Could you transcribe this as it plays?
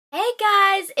Hey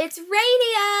guys, it's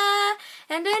Radia!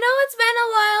 And I know it's been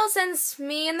a while since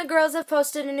me and the girls have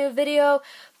posted a new video,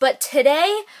 but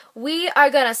today we are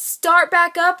gonna start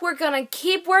back up. We're gonna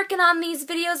keep working on these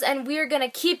videos and we're gonna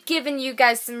keep giving you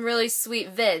guys some really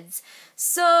sweet vids.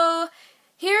 So,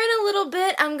 here in a little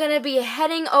bit, I'm gonna be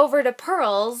heading over to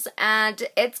Pearl's and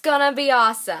it's gonna be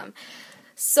awesome.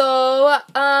 So,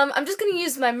 I'm just gonna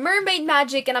use my mermaid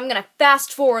magic and I'm gonna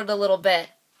fast forward a little bit.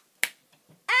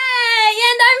 Hey,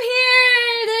 and I'm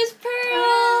here! There's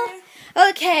Pearl!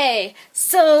 Okay,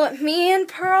 so me and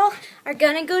Pearl are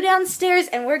gonna go downstairs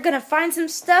and we're gonna find some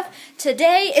stuff.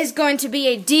 Today is going to be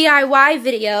a DIY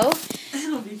video.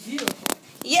 It'll be beautiful.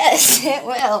 Yes, it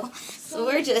will. So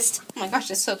we're just, oh my gosh,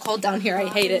 it's so cold down here, I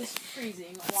hate it. It's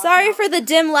freezing. Sorry for the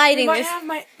dim lighting. We might have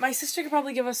my sister could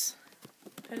probably give us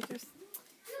pedicures.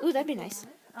 Ooh, that'd be nice.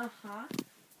 Uh-huh.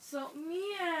 So me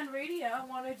and Radia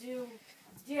want to do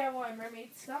DIY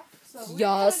mermaid stuff. So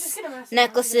Yes.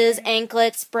 Necklaces,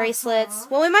 anklets, bracelets.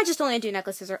 Well, we might just only do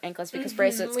necklaces or anklets because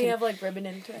bracelets we can... have like ribbon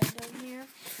and thread down here.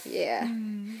 Yeah.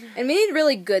 And we need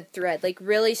really good thread, like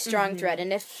really strong thread.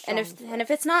 And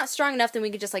if it's not strong enough, then we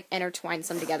could just like intertwine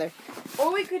some together.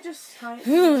 Or we could just tie it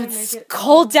Ooh, and make it's it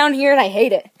cold down here and I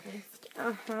hate it.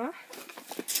 Uh-huh.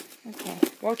 Okay.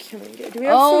 What can we do? Do we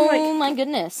have some like My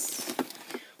goodness.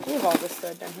 we have all this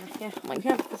thread down here. Yeah. Oh my We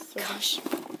have this thread. gosh.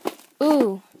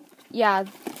 Ooh. Yeah.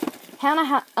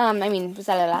 Luna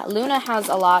has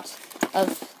a lot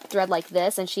of thread like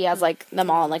this, and she has like them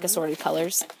all in like assorted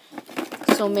colors.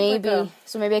 So maybe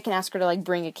I can ask her to like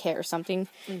bring a kit or something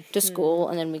to school,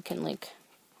 and then we can like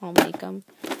all make them.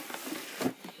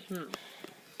 Oh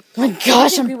my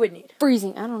gosh, we would need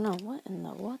freezing. I don't know what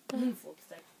the.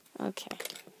 Okay.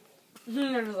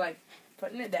 They're just like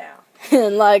putting it down.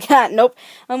 And like that, nope.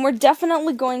 We're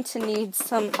definitely going to need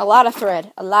a lot of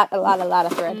thread. A lot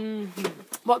of thread.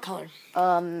 What color?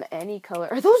 Any color.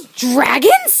 Are those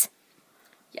dragons?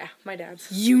 Yeah, my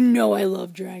dad's. You know I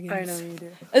love dragons. I know you do.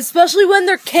 Especially when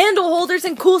they're candle holders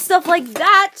and cool stuff like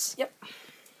that. Yep.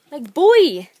 Like,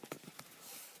 boy.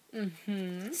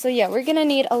 Mm-hmm. So yeah, we're gonna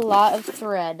need a lot of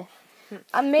thread.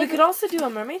 We could also do a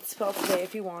mermaid spell today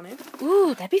if you wanted.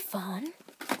 Ooh, that'd be fun.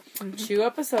 2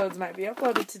 episodes might be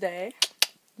uploaded today.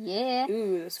 Yeah.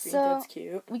 Ooh, this green thread's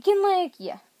cute. We can like,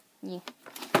 yeah.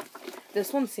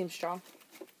 This one seems strong.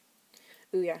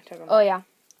 Ooh, yeah. Oh, yeah.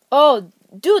 Oh,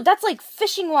 dude, that's like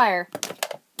fishing wire.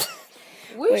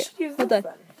 We should use this then.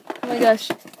 Oh my gosh.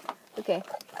 Okay.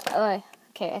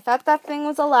 Okay, I thought that thing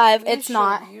was alive. It's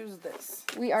not. Use this.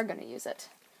 We are gonna use it.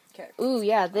 Okay. Ooh,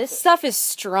 yeah, this stuff is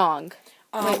strong.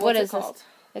 Wait, what is called? this?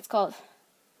 It's called.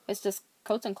 It's just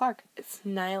Coates and Clark. It's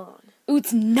nylon. Ooh,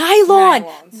 it's nylon.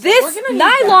 So this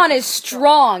nylon is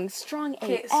strong. Strong AF.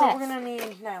 Okay, so we're gonna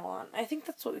need nylon. I think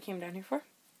that's what we came down here for.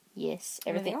 Yes,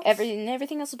 Anything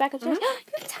everything else is back upstairs.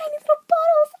 Mm-hmm. Tiny little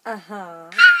bottles. Uh-huh.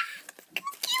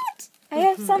 Cute. I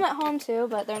have some at home too,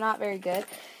 but they're not very good.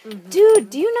 Dude,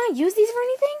 do you not use these for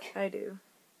anything? I do.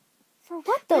 For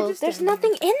what though? There's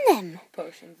nothing in them.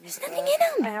 Potions. There's nothing in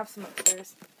them. I have some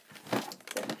upstairs.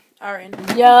 All right.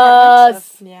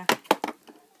 Yes. Yeah.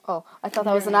 Oh, I thought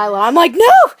that was an nylon. I'm like,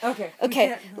 no. Okay.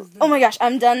 Okay. Oh my gosh,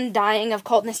 I'm done dying of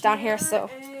coldness down here. So.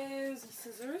 Is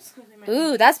scissors.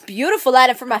 Ooh, that's beautiful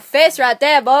lighting for my face right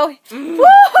there, boy.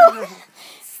 Woo!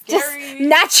 Just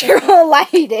natural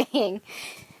lighting.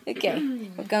 Okay,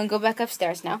 we're gonna go back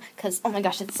upstairs now, cause oh my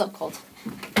gosh, it's so cold.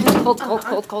 Cold.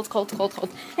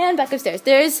 And back upstairs.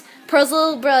 There's Pearl's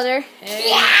little brother.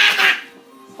 Yeah.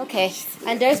 Okay,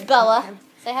 and there's Bella.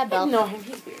 Say hi, Bella. No,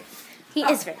 he's weird. He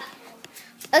is very.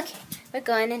 Okay, we're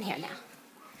going in here now.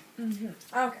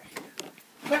 Okay.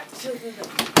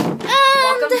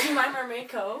 Welcome to my mermaid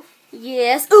cove.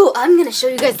 Yes. Ooh, I'm gonna show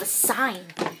you guys the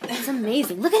sign. It's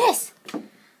amazing. Look at this. Look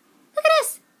at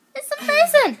this. It's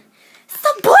amazing. It's so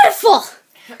beautiful.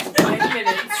 5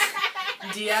 minutes.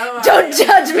 DIY. Don't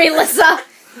judge me, Lissa.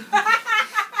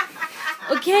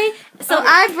 Okay? So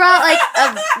I brought like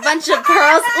a bunch of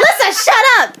pearls. Lissa, shut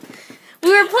up!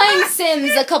 We were playing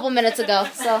Sims a couple minutes ago,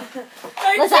 so.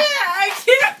 I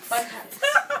can't.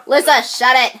 Lissa,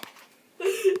 shut it.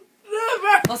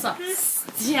 Lissa,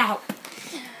 stop.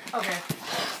 Okay.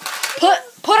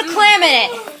 Put a clam in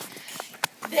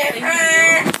it.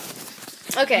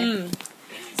 Okay.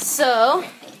 So,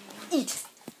 eat.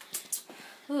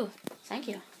 Ooh, thank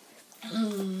you.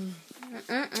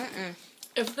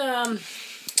 If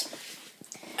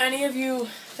any of you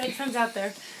fake friends out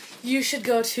there, you should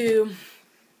go to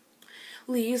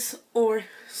Lee's or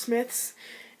Smith's,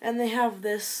 and they have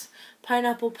this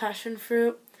pineapple passion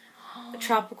fruit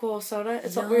tropical soda.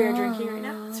 It's what we're drinking right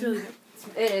now. It's really good.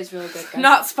 It is really good, guys.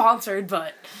 Not sponsored,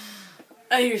 but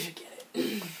you should get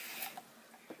it.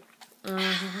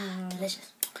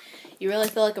 Delicious. You really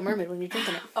feel like a mermaid when you're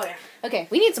drinking it. Oh, yeah. Okay,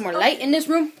 we need some more light in this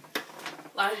room.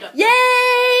 Lined up.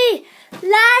 Yay!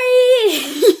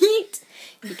 Light!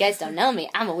 You guys don't know me.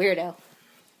 I'm a weirdo.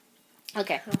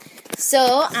 Okay,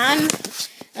 so I'm...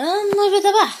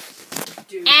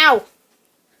 Dude. Ow!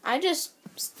 I just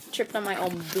tripped on my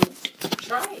own boot.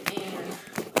 Try and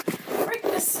break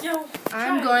this, yo.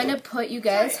 I'm going to put you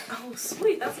guys Oh,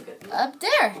 sweet. That's a good one. up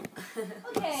there.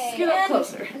 Okay. Scoot up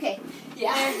closer. Okay.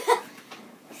 Yeah.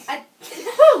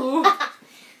 Ooh.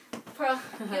 Pearl,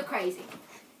 you're crazy.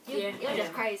 You're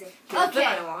just crazy. The Okay.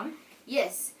 nylon.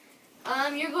 Yes.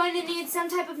 You're going to need some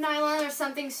type of nylon or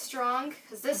something strong,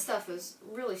 because this stuff is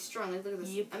really strong. Like, look at this.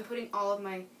 Yep. I'm putting all of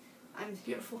my...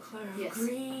 Beautiful color of Yes.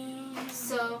 green.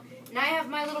 So, now I have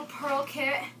my little pearl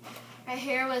kit right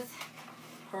here with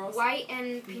Pearls. white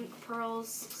and pink pearls.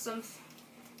 Some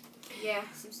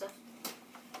stuff.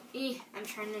 I'm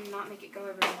trying to not make it go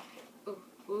everywhere. Ooh,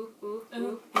 ooh, ooh,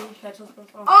 ooh. Oh.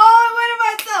 Oh, I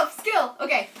went myself! Skill!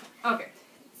 Okay. Okay.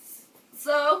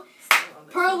 So,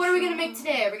 Pearl, what are we going to make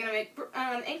today? Are we going to make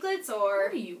anklets or...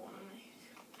 What do you want to make?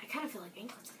 I kind of feel like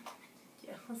anklets.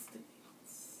 Yeah, let's do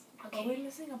anklets. Okay. Are we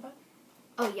missing a button?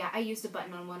 Oh, yeah, I used a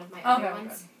button on one of my Okay, other okay.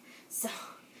 ones. So...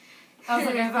 I was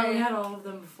like, I thought we had all of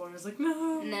them before. I was like,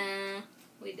 no. Nah,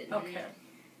 we didn't. Okay.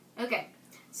 Okay,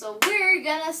 so we're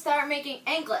gonna start making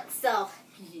anklets. So,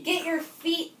 get your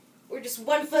feet, we're just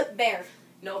 1 foot bare.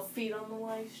 No feet on the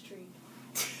live stream.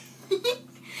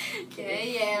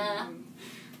 Okay, yeah.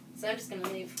 So I'm just gonna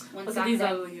leave one Look sock at these there.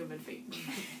 ugly human feet.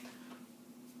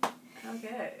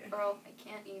 Okay. Girl, I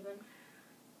can't even.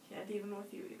 Can't even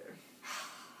with you either.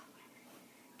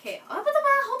 Okay, hold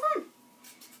on.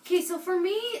 Okay, so for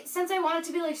me, since I want it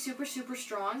to be like super, super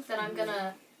strong, then I'm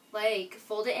gonna like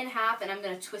fold it in half and I'm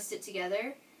gonna twist it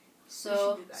together.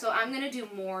 So I'm gonna do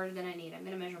more than I need. I'm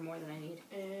gonna measure more than I need.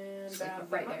 And Just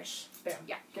like right there. Bam.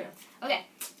 Yeah. Okay. Okay.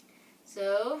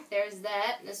 So there's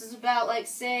that. This is about like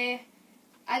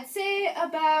I'd say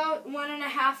about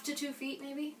 1.5 to 2 feet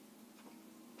maybe.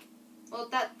 Well,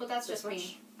 that's just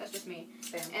me. That's just me.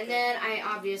 Bam. And then I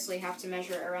obviously have to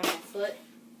measure around my foot.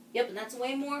 Yep, and that's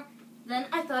way more than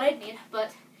I thought I'd need,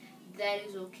 but that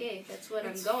is okay. That's what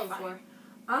I'm going for.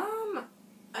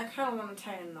 I kind of want to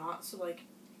tie a knot so like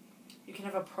you can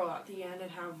have a pearl at the end and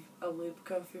have a loop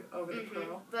go through over the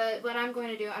pearl. But what I'm going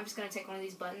to do, I'm just going to take one of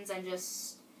these buttons and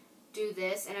just do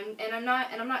this, and I'm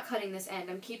not cutting this end.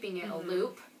 I'm keeping it a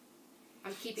loop.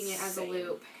 I'm keeping it as a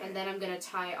loop, and then I'm going to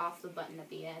tie off the button at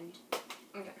the end.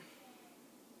 Okay.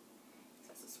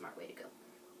 That's a smart way to go.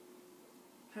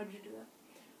 How did you do that?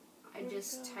 I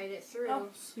just tied it through, and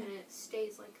it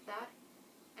stays like that.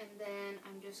 And then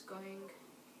I'm just going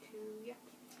to,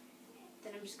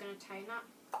 then I'm just going to tie a knot.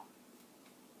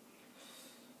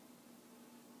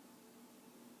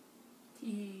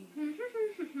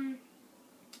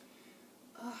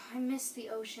 Oh, I miss the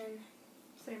ocean.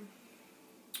 Same.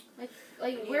 Like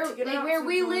where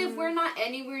we live, we're not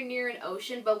anywhere near an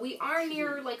ocean, but we are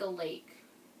near like a lake.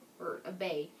 Or a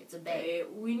bay. It's a bay.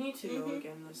 We need to go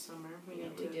again this summer. We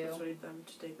need to do. persuade them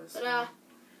to take us. But,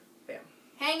 bam.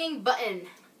 Hanging button.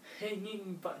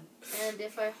 Hanging button. And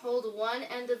if I hold one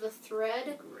end of the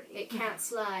thread, it can't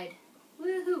slide.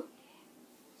 Woohoo!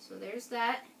 So there's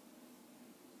that.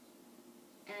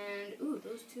 And, ooh,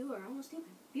 those two are almost even.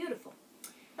 Beautiful.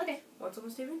 Okay. What's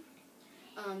almost even?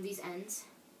 These ends.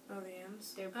 Oh, the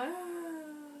ends?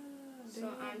 So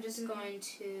I'm just going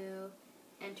to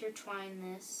intertwine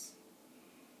this.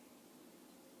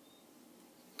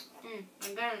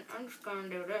 I'm just gonna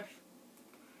do this.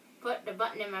 Put the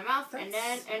button in my mouth and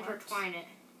then intertwine it.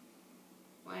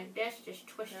 Like this, just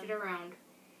twist it around.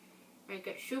 Make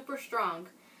it super strong.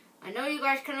 I know you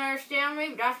guys can understand me,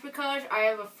 but that's because I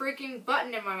have a freaking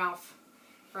button in my mouth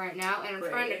right now, and I'm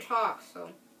trying to talk, so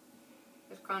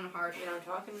it's kind of hard. You know,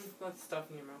 talking with stuff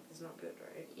in your mouth is not good,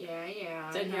 right?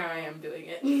 Yeah. Then here I am doing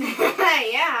it.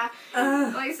 Yeah.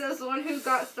 Like says the one who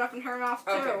got stuff in her mouth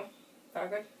too. Okay.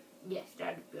 Okay. Yes,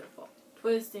 that'd be beautiful.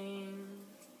 Twisting.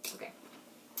 Okay.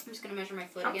 I'm just gonna measure my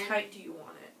foot How again. How tight do you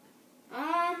want it?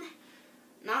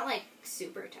 Not like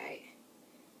super tight,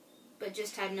 but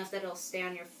just tight enough that it'll stay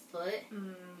on your foot.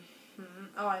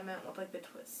 Oh, I meant with like the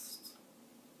twist.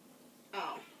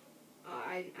 Oh,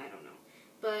 I don't know,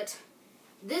 but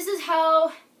this is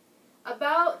how.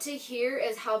 About to here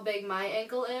is how big my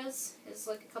ankle is. It's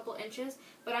like a couple inches,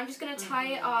 but I'm just gonna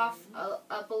tie it off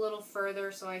up a little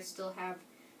further so I still have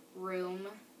room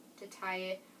to tie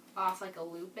it off like a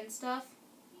loop and stuff.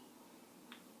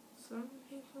 Some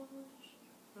people.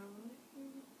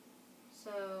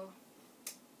 So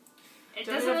it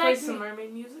Does doesn't it like play some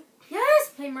mermaid music? Yes,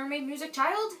 play mermaid music,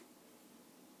 child.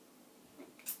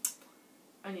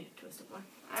 I need to twist it more.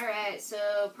 Alright,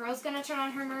 so Pearl's gonna turn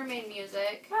on her mermaid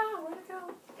music. Wow, where'd it go?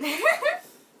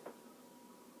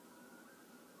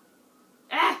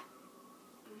 Ah!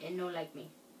 And no like me.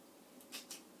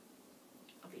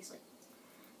 Obviously.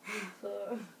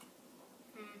 So,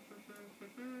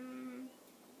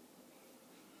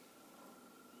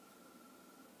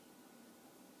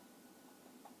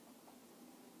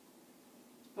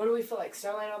 what do we feel like?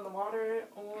 Starlight on the Water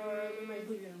or Mermaid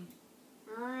Lagoon?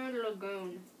 Mermaid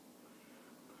Lagoon.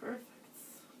 Perfect.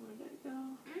 Where'd it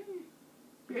go?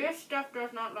 This stuff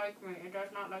does not like me. It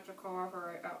does not like to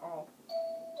cooperate at all.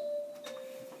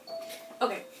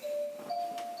 Okay.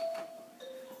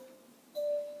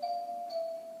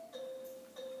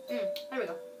 There we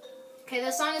go. Okay,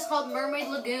 the song is called Mermaid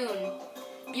Lagoon.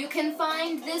 You can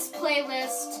find this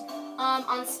playlist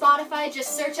on Spotify.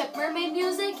 Just search up Mermaid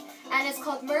Music, and it's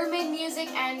called Mermaid Music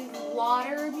and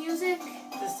Water Music.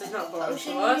 This does not belong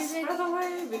Ocean to us, music. by the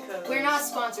way, because We're not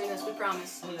sponsoring this, we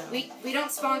promise. No. We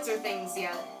don't sponsor things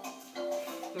yet.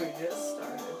 we just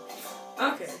started.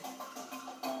 Okay.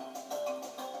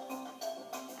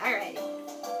 Alrighty.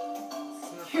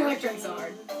 It's not You're like trying so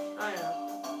hard. I know.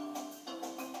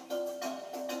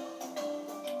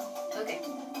 Okay.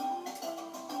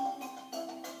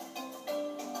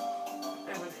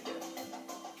 I'm gonna do it.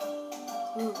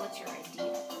 Ooh, what's your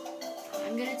idea?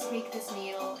 I'm gonna take this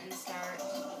needle and start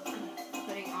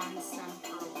putting on some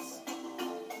pearls.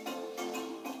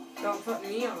 Don't put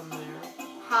me on there.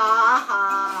 Ha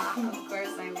ha! Of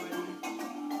course I wouldn't.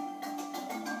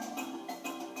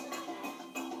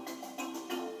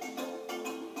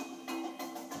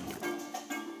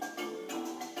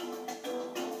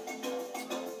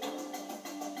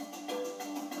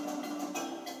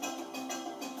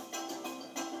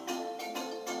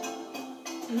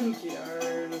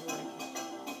 Kiara just like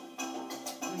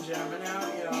jamming out,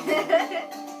 y'all.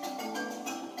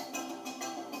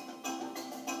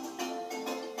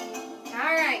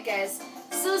 Alright guys,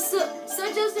 so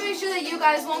just to make sure that you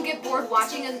guys won't get bored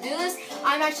watching us do this,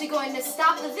 I'm actually going to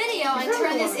stop the video and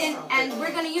turn this in, and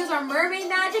we're going to use our mermaid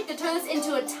magic to turn this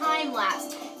into a time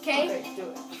lapse, okay? Okay, do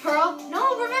it. Pearl,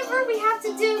 no, remember, we have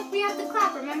to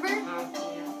clap, remember?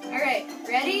 Yeah. Alright,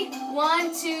 ready?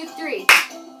 1, 2, 3.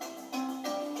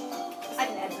 I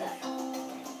can edit that.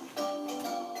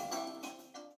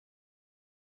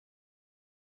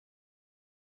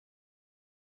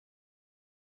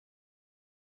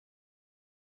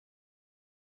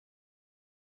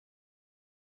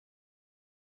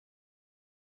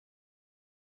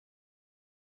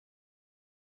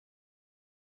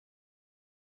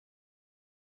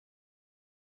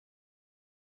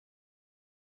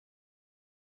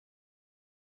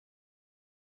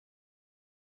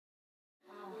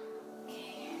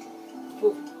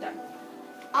 Ooh, done.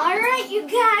 Alright, you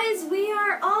guys, we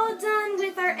are all done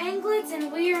with our anklets,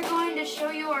 and we are going to show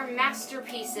you our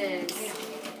masterpieces.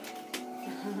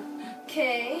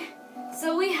 Okay,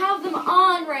 so we have them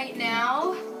on right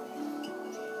now.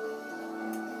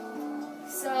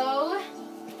 So,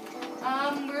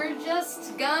 we're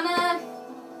just gonna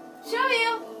show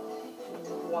you.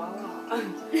 Voila.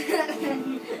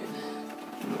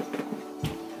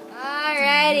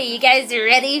 Alrighty, you guys are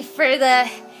ready for the...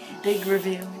 Big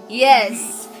reveal.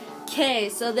 Yes. Okay,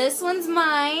 so this one's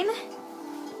mine.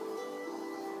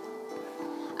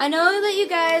 I know that you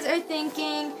guys are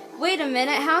thinking, wait a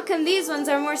minute, how come these ones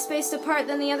are more spaced apart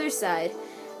than the other side?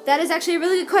 That is actually a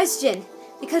really good question,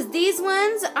 because these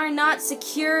ones are not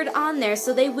secured on there,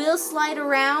 so they will slide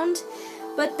around,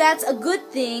 but that's a good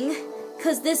thing,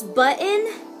 because this button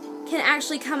can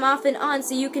actually come off and on,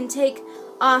 so you can take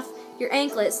off your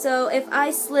anklet. So if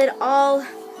I slid all...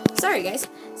 Sorry guys.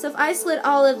 So if I slid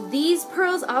all of these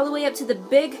pearls all the way up to the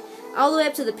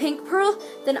pink pearl,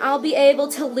 then I'll be able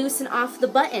to loosen off the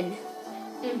button.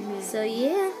 So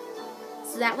yeah.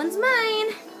 So that one's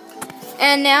mine.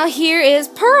 And now here is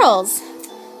Pearl's.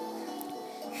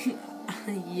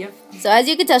 Yep. So as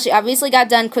you can tell, she obviously got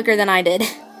done quicker than I did.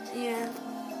 Yeah.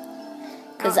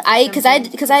 Cause I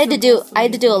had to do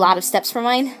a lot of steps for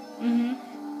mine.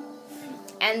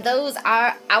 And those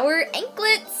are our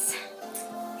anklets.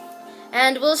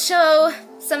 And we'll show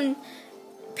some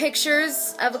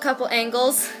pictures of a couple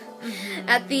angles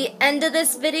at the end of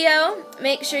this video.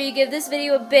 Make sure you give this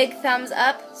video a big thumbs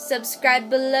up. Subscribe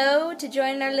below to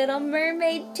join our little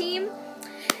mermaid team.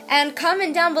 And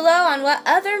comment down below on what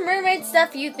other mermaid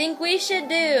stuff you think we should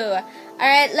do.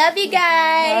 Alright, love you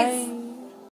guys. Bye.